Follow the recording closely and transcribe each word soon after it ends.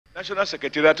National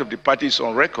Secretariat of the party is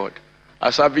on record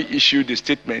as having issued a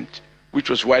statement which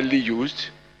was widely used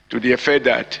to the effect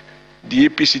that the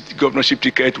APC governorship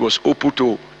ticket was open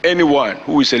to anyone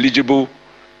who is eligible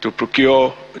to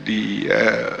procure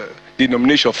the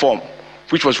nomination form,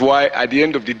 which was why at the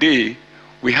end of the day,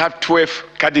 we have 12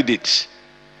 candidates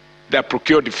that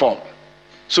procured the form.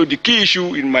 So the key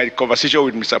issue in my conversation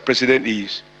with Mr. President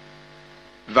is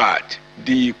that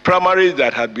the primaries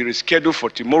that had been rescheduled for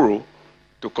tomorrow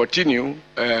to continue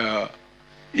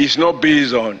is not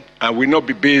based on, and will not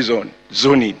be based on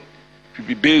zoning. It will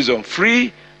be based on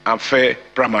free and fair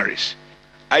primaries.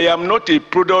 I am not a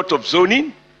product of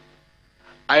zoning.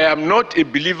 I am not a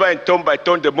believer in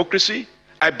turn-by-turn democracy.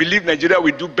 I believe Nigeria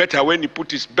will do better when it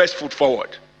puts its best foot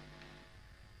forward.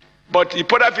 But the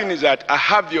important thing is that I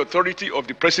have the authority of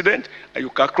the president, and you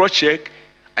can cross-check.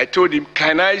 I told him,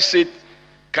 can I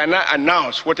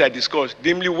announce what I discussed,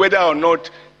 namely whether or not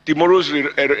tomorrow's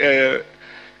run-up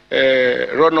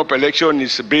election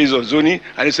is based on zoning?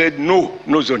 And he said, no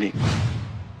zoning.